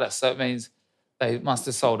big artists. So it means they must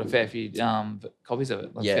have sold a fair few copies of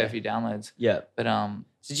it, fair few downloads. Yeah. But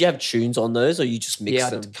did you have tunes on those, or you just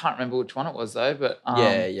mixed them? I can't remember which one it was though. But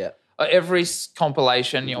every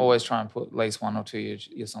compilation, you always try and put at least one or two of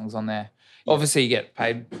your songs on there. Yeah. Obviously, you get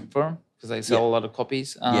paid for them because they sell a lot of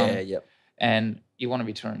copies. And you want to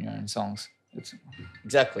be touring your own songs.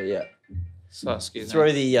 Exactly. Yeah. So excuse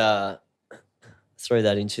me. Throw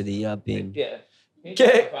that into the bin. Yeah. Can you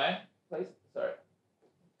take my phone, please? Sorry.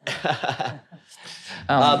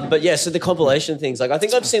 But yeah, so the compilation things, like I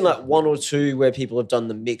think I've seen like one or two where people have done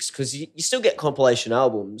the mix, because you still get compilation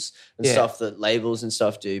albums and stuff that labels and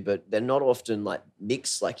stuff do, but they're not often like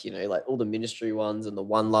mixed, like, like all the Ministry ones and the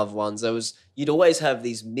One Love ones. You'd always have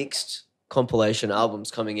these mixed compilation albums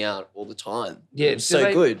coming out all the time. Yeah, it's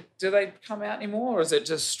so good. Do they come out anymore, or is it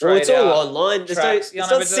just straight? It's all online. It's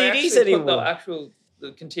not CDs anymore.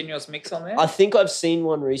 The continuous mix on there? I think I've seen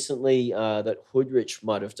one recently that Hoodrich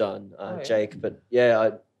might have done, Jake. But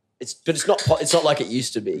it's not like it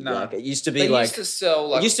used to be. No. Like it used to be used to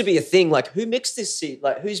sell it used to be a thing. Like, who mixed this?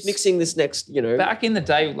 Like, who's mixing this next? Back in the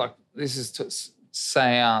day, like this is this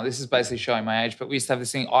is basically showing my age. But we used to have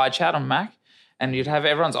this thing iChat on Mac, and you'd have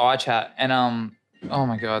everyone's iChat, and oh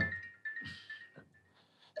my god,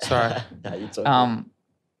 sorry, no, you're talking.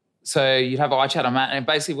 So you'd have iChat on Mac, and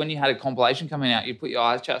basically when you had a compilation coming out, you'd put your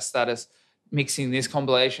iChat status mixing this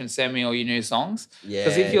compilation, send me all your new songs. Yeah.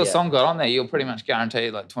 Because if your song got on there, you're pretty much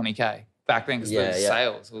guaranteed like 20K back then, because the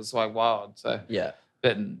sales was like wild. So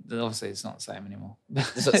but obviously it's not the same anymore.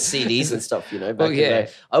 There's like CDs and stuff, back in the day.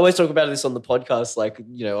 I always talk about this on the podcast, like,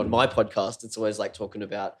 on my podcast, it's always like talking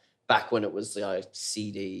about back when it was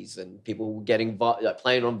CDs and people were getting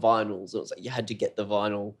playing on vinyls. It was like you had to get the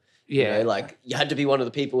vinyl. Yeah, like you had to be one of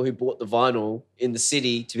the people who bought the vinyl in the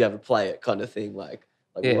city to be able to play it, kind of thing. Like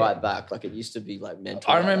right back, like it used to be like mental.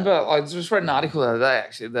 I remember I just read an article the other day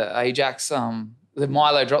actually that Ajax, the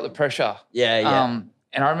Milo dropped the pressure. Yeah.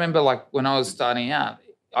 And I remember like when I was starting out,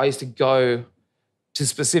 I used to go to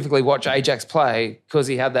specifically watch Ajax play because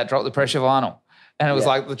he had that drop the pressure vinyl, and it was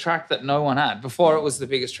like the track that no one had before. It was the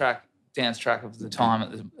biggest dance track of the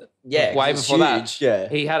time. Way before huge, that. Yeah,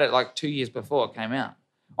 he had it like 2 years before it came out.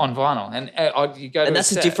 on vinyl. And you go to and that's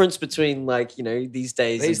the set. difference between like, you know, these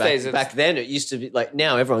days. These and days back then it used to be like,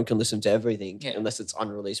 now everyone can listen to everything unless it's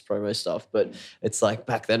unreleased promo stuff. But it's like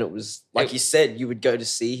back then it was like you said, you would go to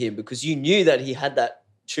see him because you knew that he had that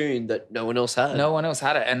tune that no one else had. No one else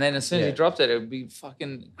had it. And then as soon as he dropped it, it would be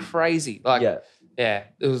fucking crazy. Like, it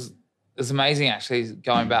was amazing actually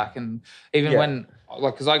going back. And even when,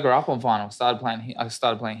 like, because I grew up on vinyl, I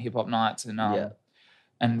started playing hip hop nights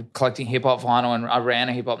and collecting hip hop vinyl, and I ran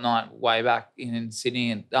a hip hop night way back in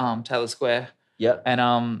Sydney and Taylor Square. Yeah.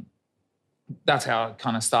 And that's how I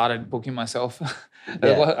kind of started booking myself.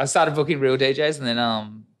 I started booking real DJs, and then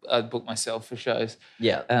I booked myself for shows.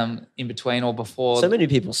 Yeah. In between or before. So many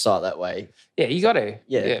people start that way. Yeah, you got to.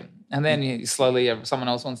 Yeah. And then you slowly, someone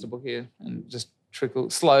else wants to book you, and just trickle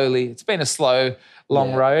slowly. It's been a slow,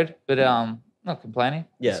 long road, but not complaining.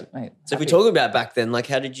 Yeah. Mate, so if we talk about back then, like,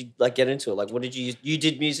 how did you like get into it? Like, what did you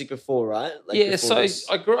did music before, right? Like, so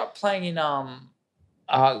I grew up playing in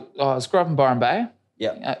I grew up in Byron Bay.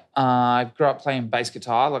 Yeah. I grew up playing bass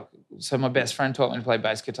guitar. So my best friend taught me to play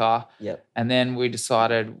bass guitar. Yeah. And then we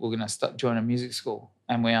decided we're going to join a music school,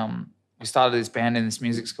 and we started this band in this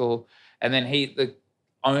music school. And then the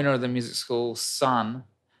owner of the music school's son,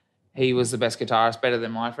 he was the best guitarist, better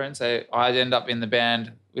than my friend. So I ended up in the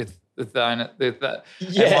band with the owner. And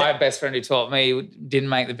my best friend who taught me didn't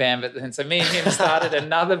make the band, but then so me and him started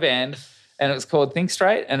another band, and it was called Think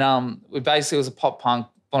Straight. And we basically was a pop punk,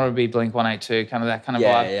 wanted to be Blink-182, kind of that kind of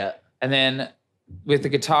vibe. Yeah. And then with the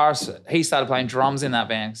guitarist, he started playing drums in that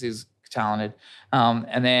band because he was talented.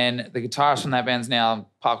 And then the guitarist from that band's now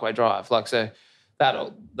Parkway Drive. So that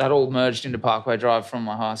all merged into Parkway Drive from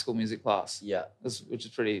my high school music class. Yeah. Which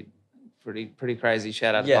is pretty crazy.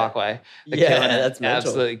 Shout out to Parkway. That's mental.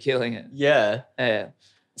 Absolutely killing it. Yeah. Yeah.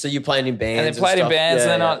 So you played in bands, and then played in bands,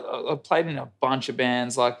 and then I played in a bunch of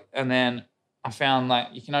bands, and then I found like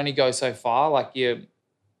you can only go so far. Like a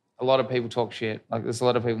lot of people talk shit. Like there's a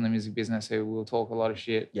lot of people in the music business who will talk a lot of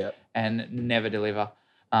shit and never deliver.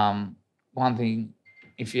 One thing,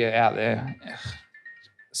 if you're out there,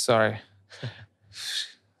 sorry.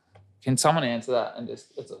 Can someone answer that and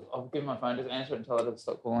I'll give my phone, just answer it and tell her to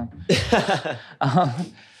stop calling.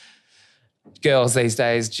 Girls these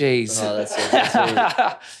days, jeez. Oh, that's so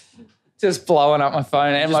sweet. Just blowing up my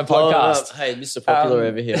phone and my podcast. Hey, Mr. Popular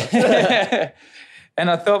over here. And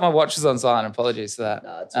I thought my watch was on silent. Apologies for that.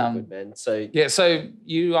 Nah, it's all good, man. So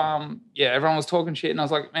you everyone was talking shit, and I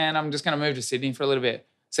was like, man, I'm just going to move to Sydney for a little bit,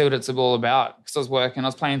 see what it's all about. Because I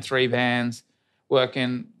was playing 3 bands,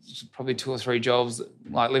 working probably 2 or 3 jobs,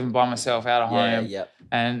 like living by myself out of home. Yeah.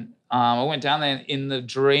 And I went down there in the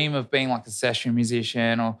dream of being like a session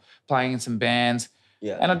musician or playing in some bands.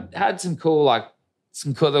 Yeah. And I had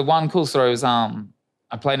the one cool story was I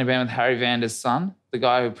played in a band with Harry Vander's son, the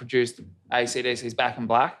guy who produced AC/DC's Back in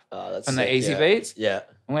Black from the Easy Beats. Yeah.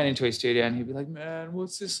 I went into his studio and he'd be like, man,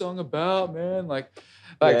 what's this song about, man?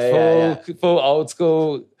 Full old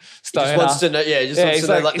school stoner. He just wants to know, wants to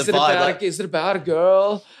know like the vibe. Is it about a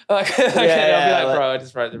girl? I'll be like, bro, I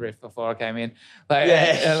just wrote the riff before I came in. And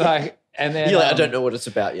then you're like, I don't know what it's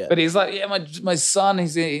about yet. But he's like, my son,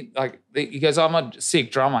 he goes, I'm a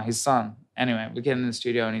sick drummer, his son. Anyway, we get in the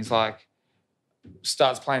studio and he's like,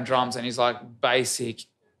 starts playing drums and he's like basic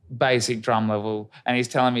drum level, and he's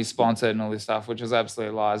telling me he's sponsored and all this stuff, which was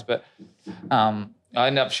absolute lies. But I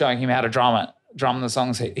ended up showing him how to drum the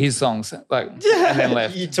songs, his songs, and then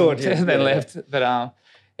left. You taught him. And then left. But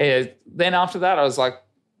then after that, I was like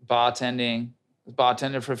bartended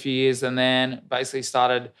for a few years, and then basically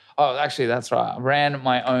started. Oh, actually, that's right. I ran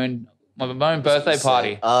my own birthday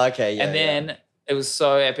party. Oh, okay, yeah. And then it was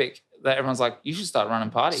so epic that everyone's like, you should start running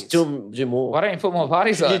parties. Do more. Why don't you put more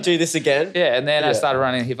parties on? You do this again? Yeah, and then I started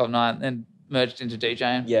running a hip-hop night and then merged into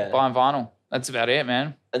DJing, buying vinyl. That's about it,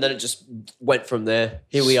 man. And then it just went from there.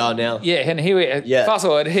 Here we are now. Yeah, and here we are. Yeah. Fast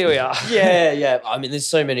forward, here we are. Yeah. I mean, there's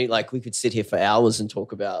so many, like, we could sit here for hours and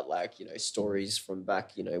talk about, like, stories from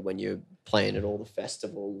back, when you're playing at all the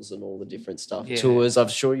festivals and all the different stuff. Yeah. Tours. I'm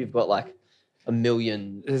sure you've got, like, a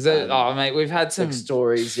million. Mate, we've had some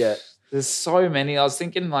stories, There's so many. I was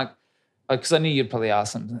thinking, because I knew you'd probably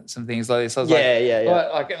ask some things like this. I was and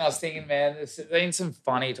I was thinking, man, there's been some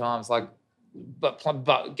funny times,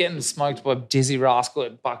 but getting smoked by Dizzy Rascal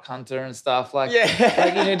at Buck Hunter and stuff,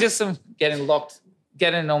 just some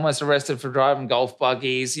getting almost arrested for driving golf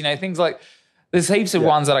buggies, things like. There's heaps of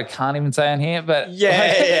ones that I can't even say on here, but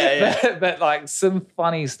but some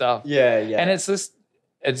funny stuff. Yeah. And it's just,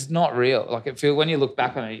 it's not real. When you look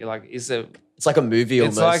back on it, you're like, it's like a movie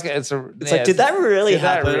almost. Did that really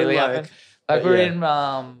happen? We're in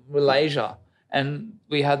Malaysia, And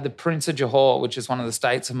we had the Prince of Johor, which is one of the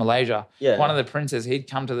states of Malaysia. Yeah. One of the princes, he'd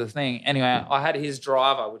come to the thing. Anyway, I had his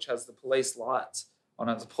driver, which has the police lights on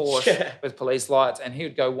it. It's a Porsche with police lights. And he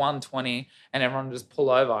would go 120 and everyone would just pull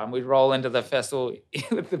over and we'd roll into the festival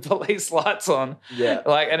with the police lights on. Yeah.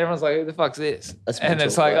 Like, and everyone's like, who the fuck's this? That's and mental,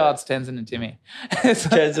 it's like, right? oh, it's Tenzin and Timmy.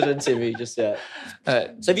 Tenzin and Timmy, just so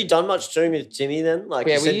have you done much touring with Timmy then? Like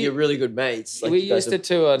you said, you're really good mates. Like we used to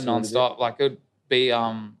tour touring nonstop. Like it would be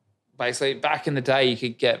basically back in the day you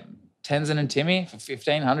could get Tenzin and Timmy for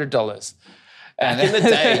 $1,500. Back in the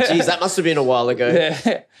day, geez, that must have been a while ago.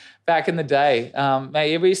 Yeah. Back in the day,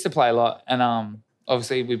 mate, we used to play a lot, and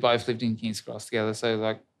obviously we both lived in King's Cross together, so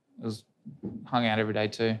like it was hung out every day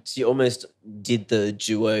too. So you almost did the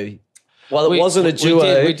duo. Well, it wasn't a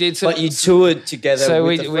duo, we did but you toured together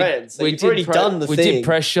with the friends. So you've already done the thing. We did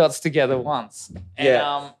press shots together once.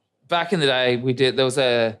 And back in the day, there was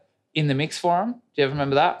a In the Mix forum. Do you ever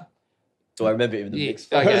remember that? Do I remember even the mix?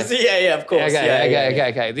 Okay. Yeah, of course.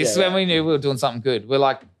 Okay. This is when we knew we were doing something good.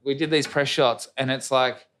 We did these press shots, and it's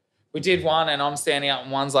like we did one, and I'm standing up,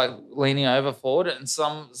 and one's like leaning over forward, and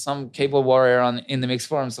some keyboard warrior In the Mix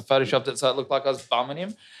forums photoshopped it so it looked like I was bumming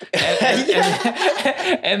him,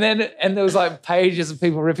 and there was like pages of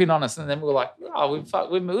people ripping on us, and then we were like, oh, we've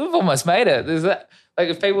almost made it. There's that. Like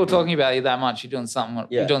if people are talking about you that much, you're doing something.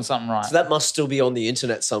 You're doing something right. So that must still be on the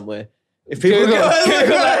internet somewhere. If people Google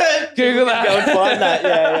that. Go and find that.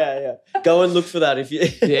 Yeah. Go and look for that if you.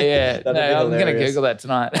 Yeah. No, I'm going to Google that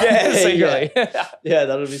tonight. Yeah, secretly. Yeah,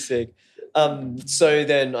 that'll be sick. So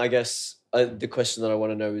then, I guess the question that I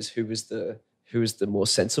want to know is who was the more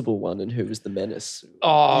sensible one and who was the menace?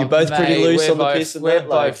 Oh, you're both pretty loose on the piss. We're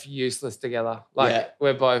both useless together.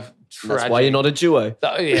 We're both tragic. That's why you're not a duo.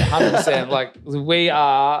 Yeah, 100%. Like we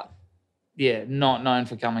are, not known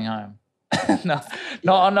for coming home. No,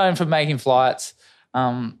 not unknown for making flights.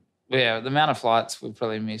 The amount of flights we've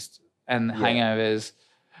probably missed and hangovers.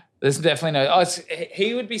 There's definitely no.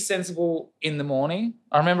 He would be sensible in the morning.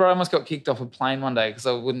 I remember I almost got kicked off a plane one day because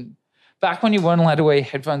I wouldn't. Back when you weren't allowed to wear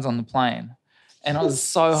headphones on the plane, and I was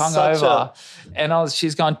so hungover, and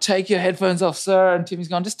she's going, "Take your headphones off, sir," and Timmy's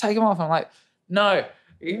going, "Just take them off." I'm like, "No."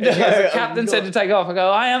 The captain said to take off. I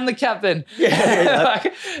go, I am the captain. Yeah.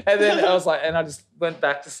 And then I was like, and I just went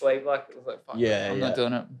back to sleep. Like, I was like, fuck, I'm not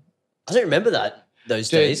doing it. I don't remember those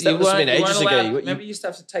days. That must have been ages ago. Remember, you used to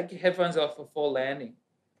have to take your headphones off before landing.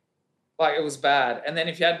 Like, it was bad. And then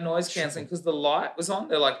if you had noise cancelling, because the light was on,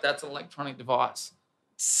 they're like, that's an electronic device.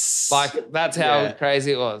 Like, that's how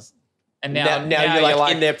crazy it was. And now you're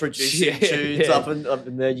like in there producing tunes up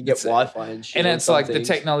in there. You get Wi-Fi and shit. And it's like the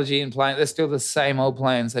technology in plane. They're still the same old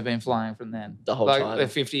planes they've been flying from then. The whole time. They're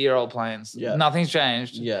 50-year-old planes. Yeah. Nothing's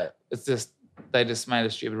changed. Yeah. It's just they just made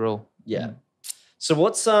a stupid rule. Yeah. So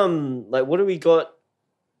what's what do we got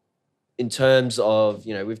in terms of,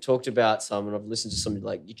 we've talked about some and I've listened to some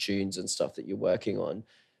like your tunes and stuff that you're working on.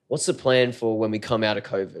 What's the plan for when we come out of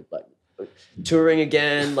COVID? Like touring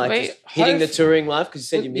again, just hitting the touring life? Because you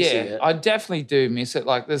said you're missing it. I definitely do miss it.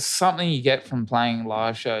 Like there's something you get from playing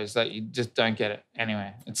live shows that you just don't get it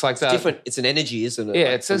anyway. It's like that. Different. It's an energy, isn't it? Yeah,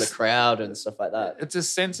 like it's from the crowd and stuff like that. It's a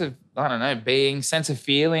sense of, I don't know, being, sense of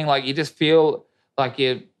feeling. Like you just feel like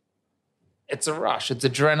it's a rush. It's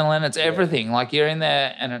adrenaline. It's everything. Like you're in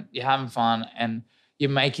there and you're having fun and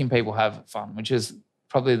you're making people have fun, which is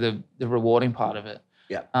probably the rewarding part of it.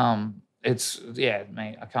 Yeah.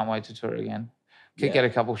 Mate, I can't wait to tour again. Could get a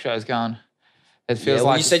couple shows going. It feels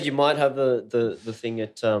like you said you might have the thing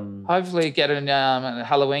at hopefully get a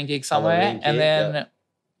Halloween gig somewhere, and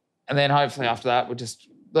then hopefully after that we'll just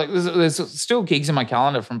like there's still gigs in my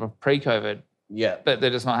calendar from pre-COVID. Yeah, but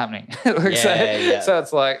they're just not happening. So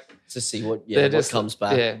it's like to see what comes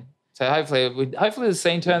back. Yeah. So hopefully the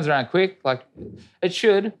scene turns around quick. Like it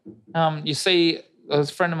should. You see, a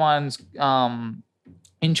friend of mine's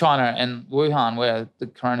in China and Wuhan, where the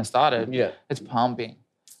corona started, it's pumping.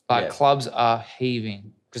 Like clubs are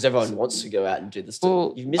heaving. Because everyone wants to go out and do this stuff.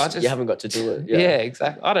 Well, you've missed it. You haven't got to do it. Yeah,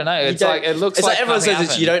 exactly. I don't know. It's like it looks like everyone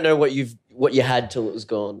says you don't know what you had till it was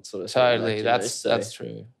gone, sort of. Totally, that's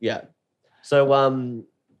true. Yeah. So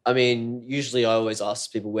I mean, usually I always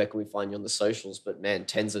ask people where can we find you on the socials, but man,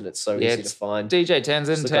 Tenzin, it's so easy to find. DJ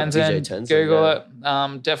Tenzin, Tenzin. Google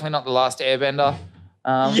it. Definitely not the last Airbender.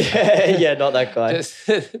 Not that guy. Just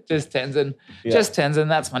Tenzin. Yeah. Just Tenzin,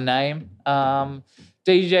 that's my name.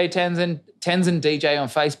 DJ Tenzin DJ on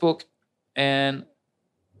Facebook, and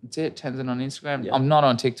that's it. Tenzin on Instagram. Yeah. I'm not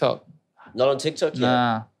on TikTok. Not on TikTok yet?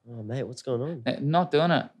 Nah. Oh, mate, what's going on? Not doing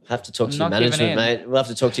it. Have to talk to your management, mate. We'll have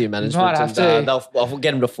to talk to your management. Might have to. I'll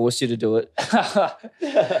get them to force you to do it.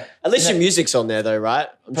 At least your music's on there though, right?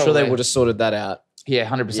 I'm sure they would have sorted that out. Yeah,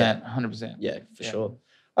 100%, 100%. Yeah, for sure.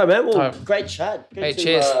 All right, man. Well, great chat. Hey,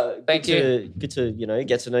 cheers. Thank you. Good to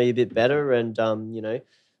get to know you a bit better, and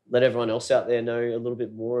let everyone else out there know a little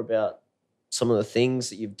bit more about some of the things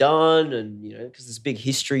that you've done, and because there's a big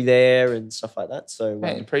history there and stuff like that. So,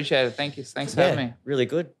 appreciate it. Thank you. Thanks for having me. Really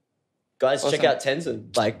good, guys. Awesome. Check out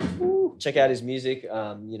Tenzin. Check out his music.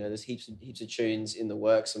 There's heaps of tunes in the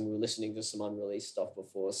works, and we were listening to some unreleased stuff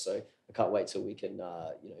before. So I can't wait till we can,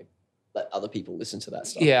 let other people listen to that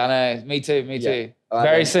stuff. Yeah, I know. Me too. Right,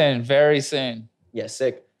 very soon. Yeah,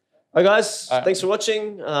 sick. All right, guys. Thanks for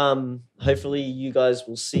watching. Hopefully you guys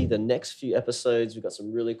will see the next few episodes. We've got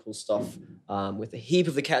some really cool stuff with a heap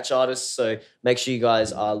of the catch artists. So make sure you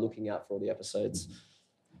guys are looking out for all the episodes.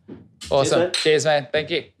 Awesome. Cheers, man. Thank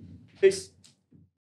you. Peace.